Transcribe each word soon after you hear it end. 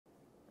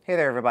Hey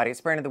there everybody,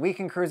 it's Brandon the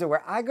Weekend Cruiser,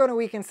 where I go to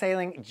weekend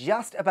sailing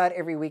just about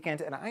every weekend,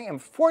 and I am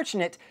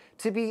fortunate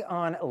to be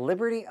on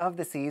Liberty of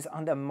the Seas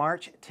on the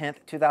March 10th,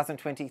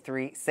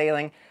 2023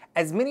 sailing.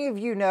 As many of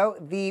you know,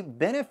 the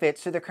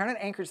benefits to the Crown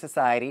and Anchor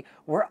Society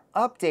were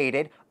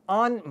updated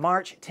on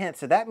March 10th,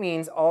 so that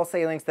means all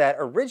sailings that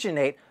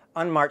originate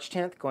on March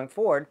 10th going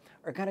forward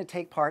are going to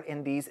take part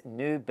in these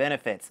new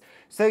benefits.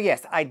 So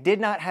yes, I did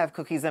not have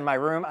cookies in my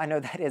room. I know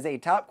that is a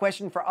top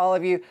question for all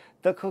of you.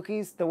 The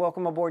cookies, the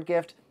welcome aboard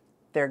gift,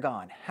 they're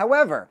gone.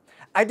 However,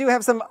 I do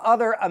have some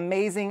other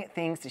amazing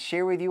things to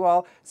share with you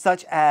all,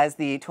 such as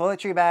the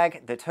toiletry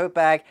bag, the tote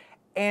bag,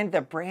 and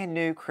the brand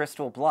new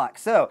crystal block.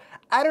 So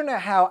I don't know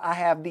how I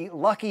have the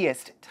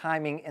luckiest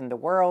timing in the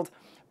world,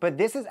 but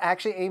this is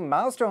actually a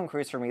milestone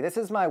cruise for me. This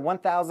is my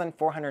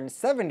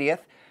 1,470th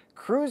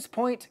Cruise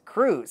Point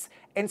cruise.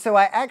 And so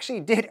I actually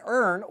did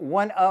earn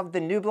one of the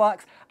new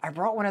blocks. I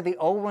brought one of the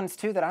old ones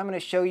too that I'm going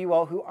to show you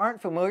all who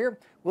aren't familiar.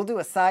 We'll do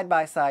a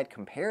side-by-side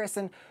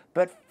comparison.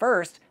 But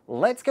first,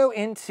 let's go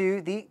into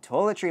the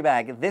toiletry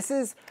bag. This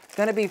is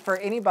going to be for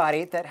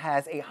anybody that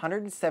has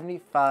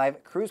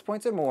 175 cruise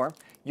points or more.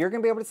 You're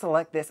going to be able to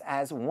select this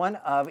as one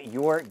of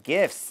your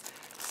gifts.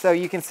 So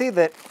you can see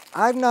that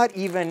I've not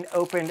even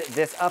opened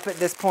this up at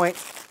this point.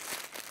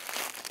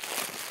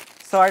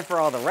 Sorry for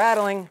all the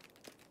rattling.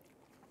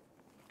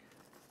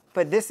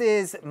 But this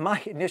is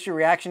my initial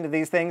reaction to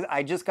these things.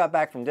 I just got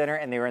back from dinner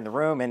and they were in the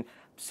room, and I'm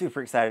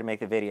super excited to make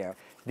the video.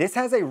 This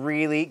has a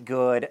really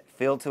good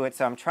feel to it,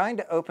 so I'm trying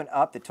to open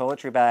up the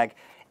toiletry bag.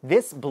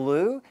 This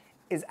blue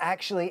is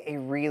actually a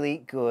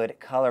really good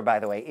color, by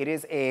the way. It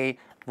is a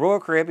Royal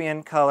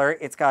Caribbean color.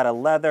 It's got a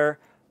leather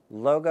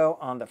logo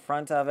on the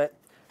front of it.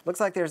 Looks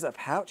like there's a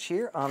pouch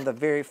here on the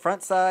very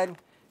front side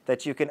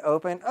that you can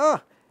open.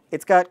 Oh,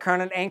 it's got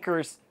Crown and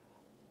Anchors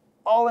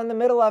all in the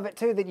middle of it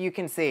too that you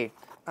can see.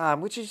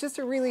 Which is just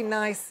a really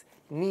nice,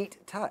 neat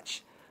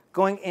touch.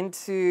 Going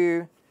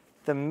into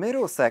the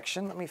middle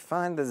section, let me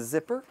find the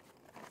zipper.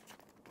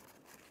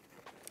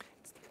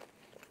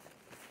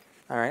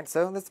 All right,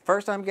 so this is the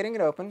first time getting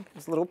it open.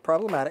 It's a little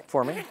problematic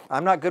for me.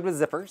 I'm not good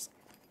with zippers.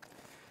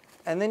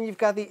 And then you've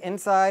got the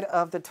inside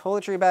of the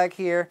toiletry bag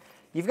here.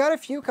 You've got a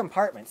few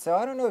compartments, so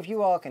I don't know if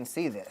you all can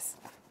see this,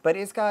 but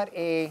it's got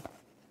a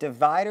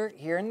divider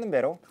here in the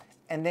middle.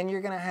 And then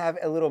you're going to have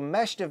a little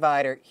mesh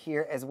divider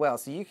here as well.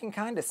 So you can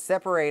kind of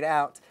separate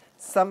out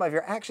some of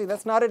your, actually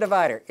that's not a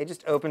divider. It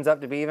just opens up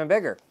to be even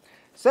bigger.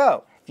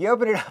 So if you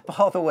open it up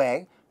all the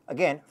way,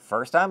 again,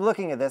 first time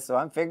looking at this, so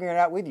I'm figuring it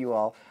out with you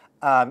all.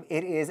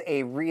 It is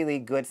a really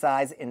good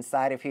size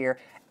inside of here.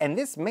 And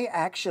this may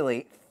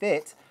actually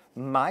fit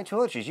my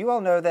toiletries. You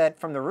all know that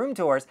from the room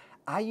tours,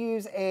 I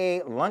use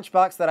a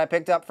lunchbox that I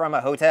picked up from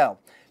a hotel.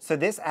 So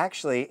this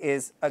actually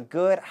is a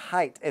good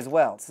height as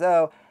well.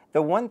 So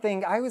the one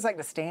thing, I always like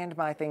to stand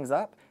my things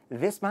up.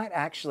 This might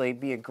actually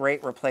be a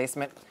great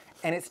replacement,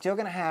 and it's still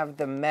gonna have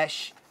the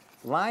mesh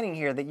lining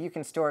here that you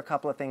can store a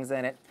couple of things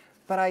in it.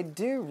 But I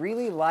do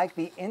really like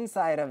the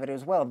inside of it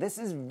as well. This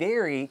is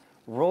very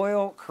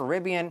Royal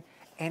Caribbean,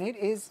 and it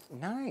is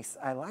nice.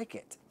 I like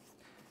it.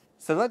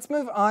 So let's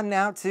move on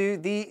now to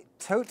the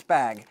tote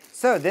bag.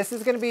 So this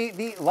is gonna be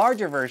the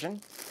larger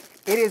version.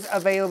 It is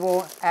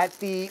available at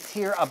the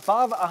tier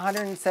above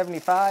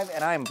 175,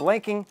 and I am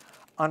blanking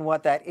on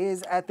what that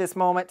is at this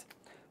moment,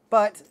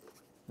 but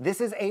this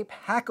is a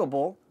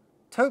packable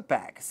tote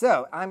bag.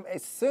 So I'm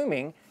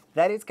assuming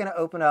that it's going to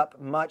open up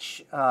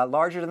much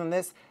larger than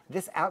this.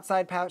 This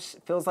outside pouch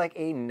feels like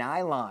a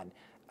nylon.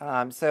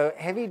 So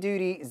heavy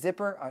duty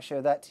zipper, I'll show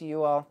that to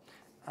you all.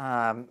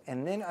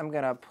 And then I'm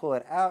going to pull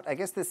it out. I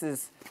guess this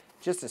is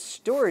just a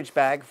storage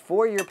bag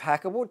for your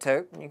packable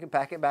tote. You can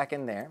pack it back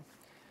in there.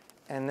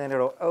 And then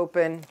it'll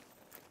open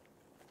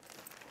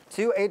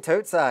to a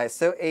tote size.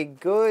 So a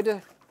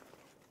good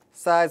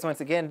size. Once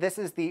again, this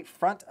is the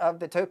front of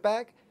the tote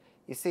bag.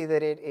 You see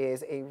that it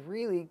is a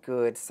really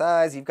good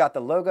size. You've got the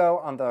logo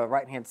on the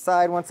right-hand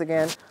side once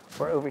again,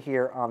 or over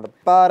here on the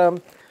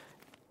bottom.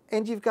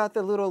 And you've got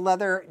the little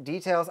leather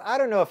details. I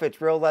don't know if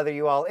it's real leather,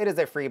 you all. It is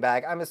a free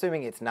bag. I'm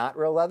assuming it's not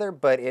real leather,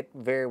 but it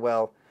very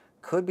well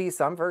could be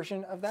some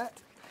version of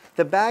that.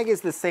 The bag is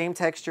the same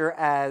texture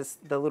as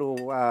the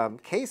little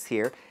case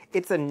here.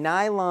 It's a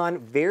nylon,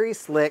 very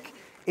slick.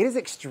 It is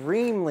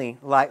extremely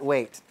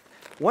lightweight.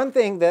 One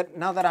thing that,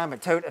 not that I'm a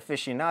tote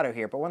aficionado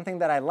here, but one thing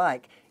that I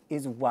like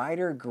is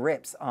wider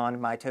grips on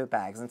my tote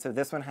bags. And so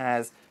this one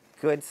has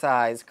good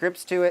size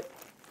grips to it.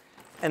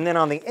 And then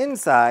on the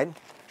inside,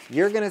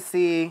 you're gonna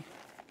see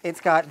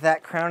it's got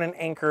that Crown and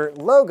Anchor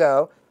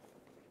logo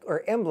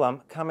or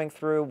emblem coming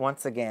through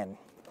once again.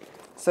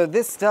 So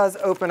this does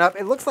open up.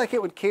 It looks like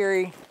it would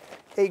carry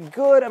a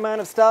good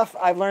amount of stuff.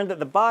 I've learned that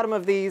the bottom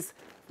of these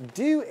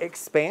do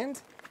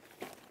expand.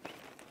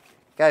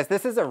 Guys,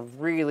 this is a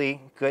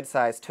really good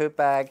sized tote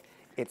bag.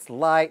 It's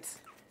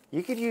light.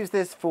 You could use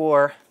this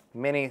for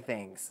many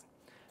things,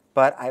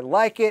 but I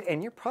like it,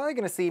 and you're probably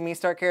gonna see me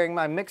start carrying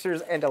my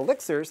mixers and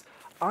elixirs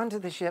onto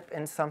the ship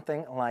in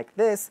something like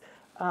this.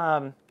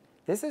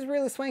 This is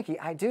really swanky.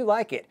 I do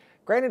like it.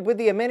 Granted, with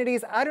the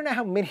amenities, I don't know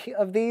how many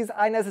of these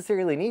I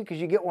necessarily need because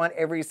you get one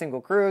every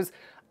single cruise.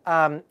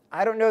 I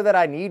don't know that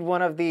I need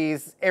one of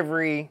these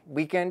every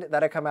weekend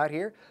that I come out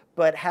here,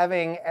 but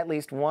having at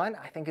least one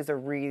I think is a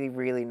really,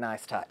 really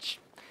nice touch.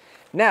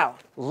 Now,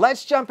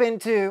 let's jump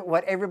into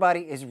what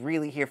everybody is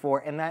really here for,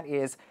 and that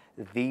is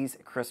these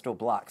crystal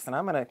blocks. And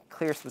I'm going to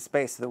clear some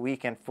space so that we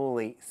can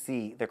fully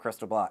see the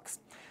crystal blocks.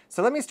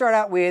 So let me start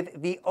out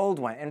with the old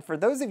one. And for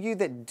those of you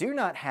that do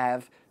not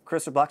have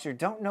crystal blocks or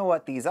don't know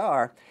what these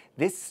are,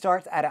 this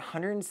starts at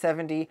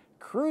 170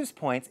 cruise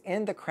points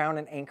in the Crown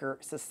and Anchor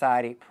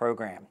Society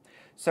program.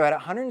 So at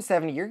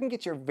 170, you're going to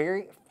get your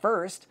very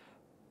first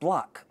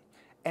block.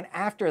 And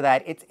after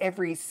that, it's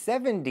every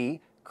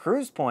 70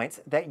 cruise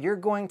points that you're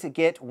going to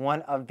get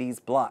one of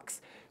these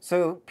blocks.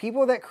 So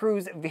people that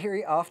cruise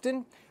very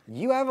often,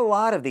 you have a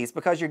lot of these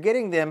because you're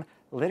getting them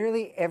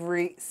literally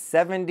every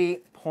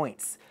 70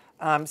 points.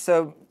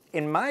 So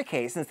in my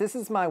case, since this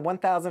is my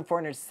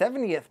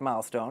 1,470th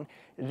milestone,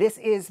 this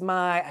is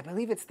my, I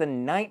believe it's the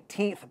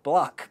 19th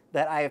block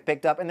that I have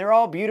picked up, and they're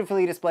all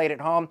beautifully displayed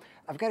at home.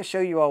 I've got to show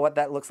you all what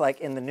that looks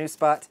like in the new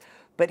spot.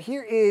 But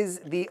here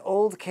is the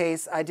old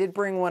case. I did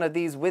bring one of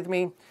these with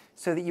me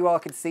so that you all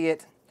could see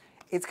it.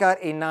 It's got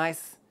a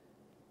nice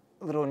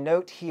little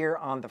note here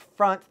on the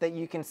front that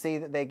you can see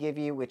that they give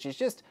you, which is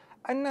just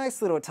a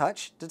nice little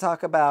touch to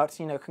talk about,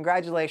 you know,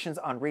 congratulations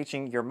on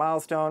reaching your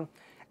milestone.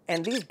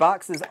 And these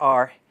boxes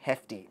are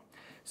hefty.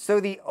 So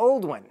the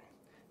old one,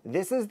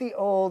 this is the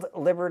old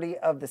Liberty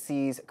of the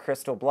Seas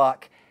crystal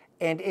block,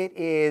 and it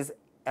is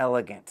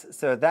elegant.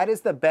 So that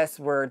is the best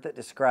word that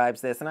describes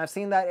this. And I've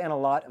seen that in a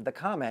lot of the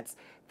comments,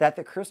 that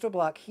the crystal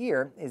block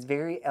here is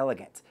very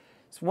elegant.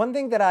 So one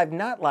thing that I've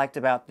not liked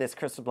about this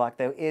crystal block,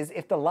 though, is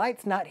if the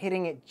light's not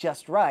hitting it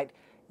just right,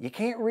 you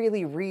can't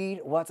really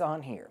read what's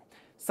on here.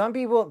 Some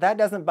people, that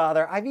doesn't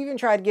bother. I've even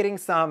tried getting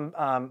some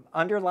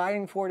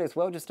underlighting for it as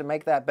well, just to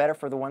make that better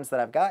for the ones that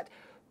I've got.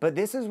 But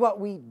this is what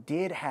we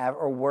did have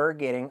or were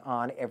getting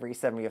on every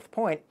 70th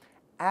point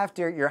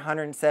after your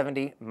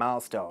 170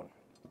 milestone.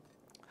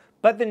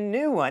 But the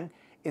new one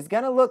is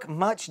going to look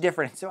much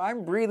different. So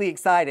I'm really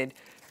excited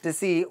to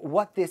see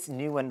what this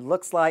new one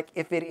looks like,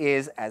 if it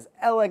is as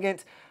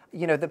elegant.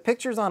 You know, the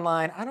pictures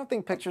online, I don't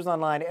think pictures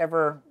online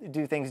ever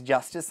do things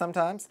justice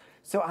sometimes.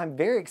 So I'm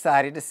very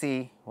excited to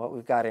see what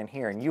we've got in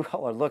here. And you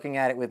all are looking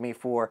at it with me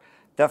for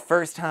the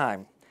first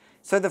time.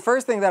 So the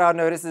first thing that I'll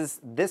notice is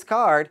this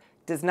card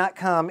does not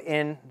come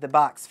in the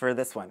box for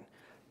this one.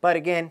 But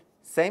again,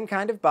 same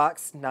kind of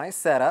box, nice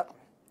setup.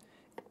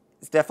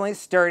 It's definitely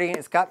sturdy,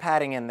 it's got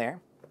padding in there.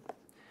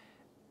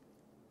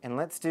 And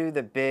let's do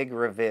the big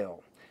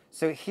reveal.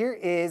 So here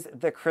is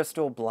the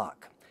crystal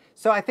block.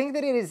 So I think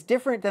that it is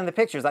different than the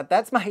pictures.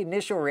 That's my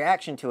initial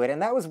reaction to it,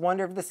 and that was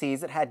Wonder of the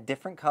Seas. It had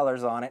different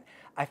colors on it.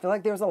 I feel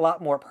like there was a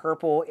lot more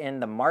purple in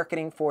the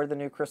marketing for the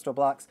new crystal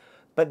blocks,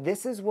 but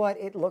this is what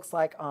it looks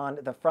like on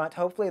the front.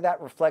 Hopefully that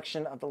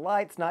reflection of the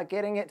light's not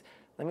getting it.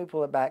 Let me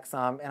pull it back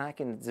some, and I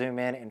can zoom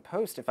in and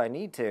post if I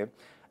need to.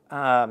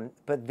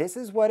 But this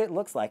is what it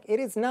looks like. It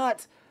is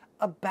not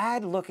a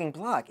bad looking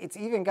block. It's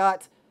even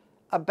got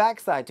a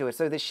backside to it.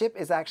 So the ship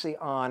is actually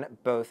on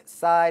both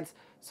sides.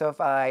 So if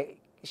I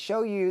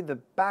show you the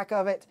back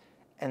of it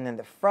and then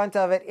the front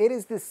of it, it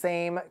is the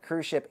same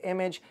cruise ship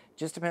image,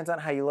 just depends on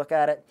how you look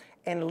at it.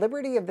 And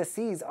Liberty of the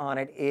Seas on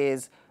it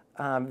is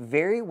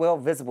very well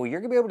visible. You're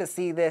gonna be able to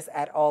see this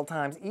at all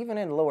times, even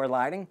in lower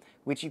lighting,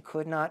 which you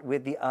could not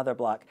with the other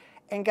block.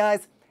 And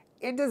guys,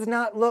 it does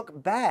not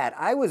look bad.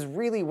 I was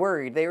really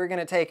worried they were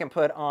gonna take and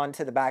put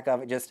onto the back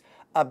of it just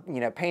a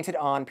painted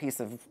on piece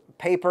of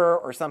paper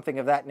or something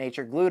of that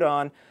nature, glued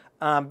on,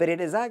 but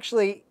it is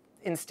actually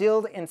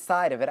instilled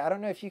inside of it. I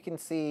don't know if you can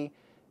see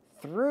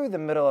through the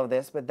middle of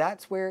this, but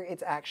that's where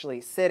it's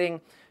actually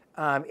sitting.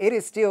 It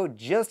is still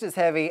just as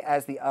heavy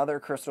as the other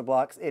crystal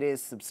blocks. It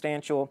is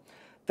substantial.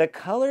 The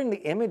color and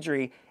the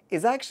imagery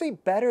is actually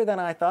better than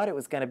I thought it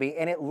was going to be,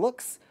 and it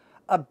looks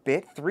a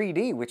bit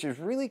 3D, which is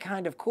really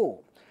kind of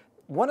cool.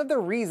 One of the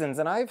reasons,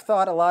 and I've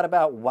thought a lot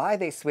about why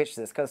they switched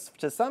this, because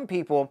to some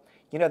people,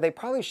 you know, they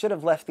probably should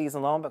have left these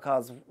alone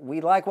because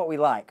we like what we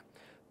like.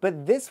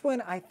 But this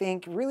one, I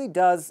think, really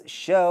does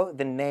show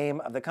the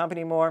name of the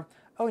company more.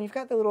 Oh, and you've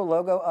got the little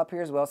logo up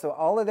here as well. So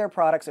all of their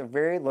products are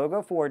very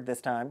logo forward this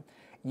time.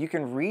 You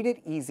can read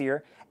it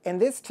easier.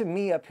 And this, to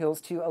me, appeals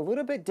to a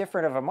little bit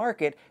different of a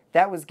market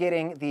that was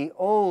getting the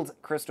old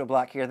crystal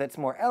block here that's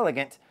more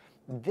elegant.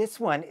 This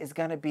one is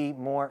going to be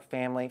more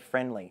family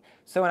friendly.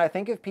 So when I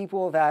think of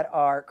people that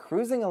are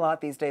cruising a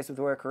lot these days with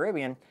Royal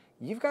Caribbean,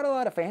 you've got a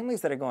lot of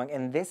families that are going,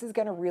 and this is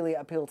going to really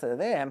appeal to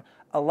them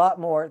a lot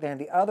more than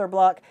the other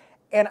block.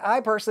 And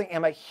I personally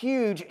am a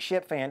huge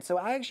ship fan, so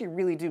I actually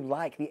really do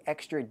like the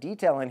extra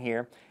detail in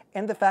here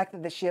and the fact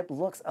that the ship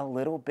looks a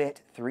little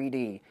bit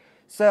 3D.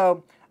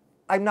 So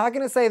I'm not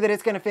going to say that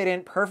it's going to fit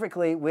in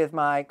perfectly with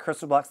my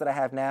crystal blocks that I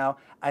have now.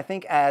 I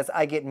think as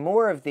I get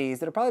more of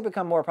these, it'll probably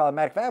become more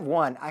problematic. If I have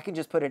one, I can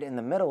just put it in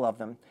the middle of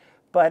them.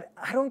 But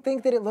I don't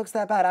think that it looks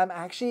that bad. I'm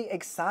actually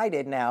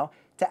excited now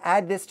to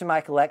add this to my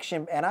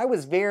collection, and I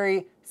was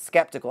very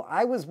skeptical.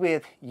 I was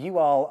with you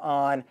all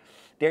on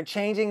They're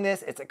changing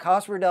this. It's a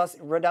cost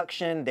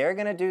reduction. They're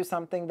going to do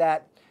something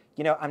that,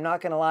 you know, I'm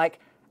not going to like.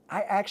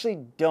 I actually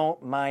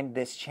don't mind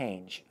this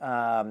change.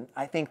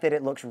 I think that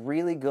it looks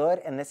really good,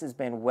 and this has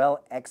been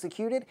well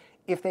executed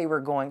if they were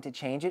going to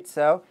change it.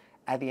 So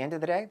at the end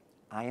of the day,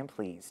 I am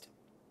pleased.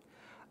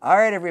 All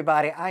right,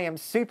 everybody, I am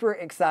super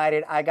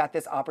excited. I got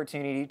this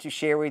opportunity to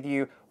share with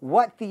you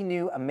what the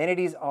new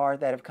amenities are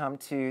that have come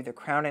to the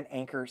Crown and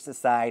Anchor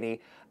Society.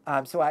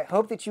 So I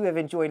hope that you have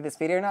enjoyed this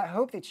video, and I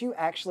hope that you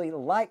actually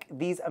like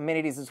these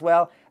amenities as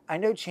well. I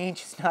know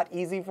change is not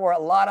easy for a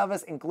lot of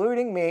us,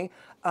 including me,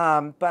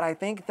 but I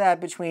think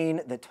that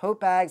between the tote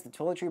bags, the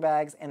toiletry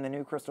bags, and the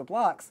new crystal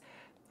blocks,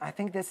 I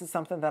think this is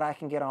something that I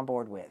can get on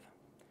board with.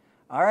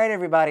 All right,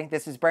 everybody,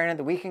 this is Brandon,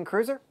 the Weekend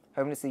Cruiser.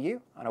 Hoping to see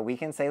you on a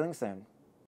weekend sailing soon.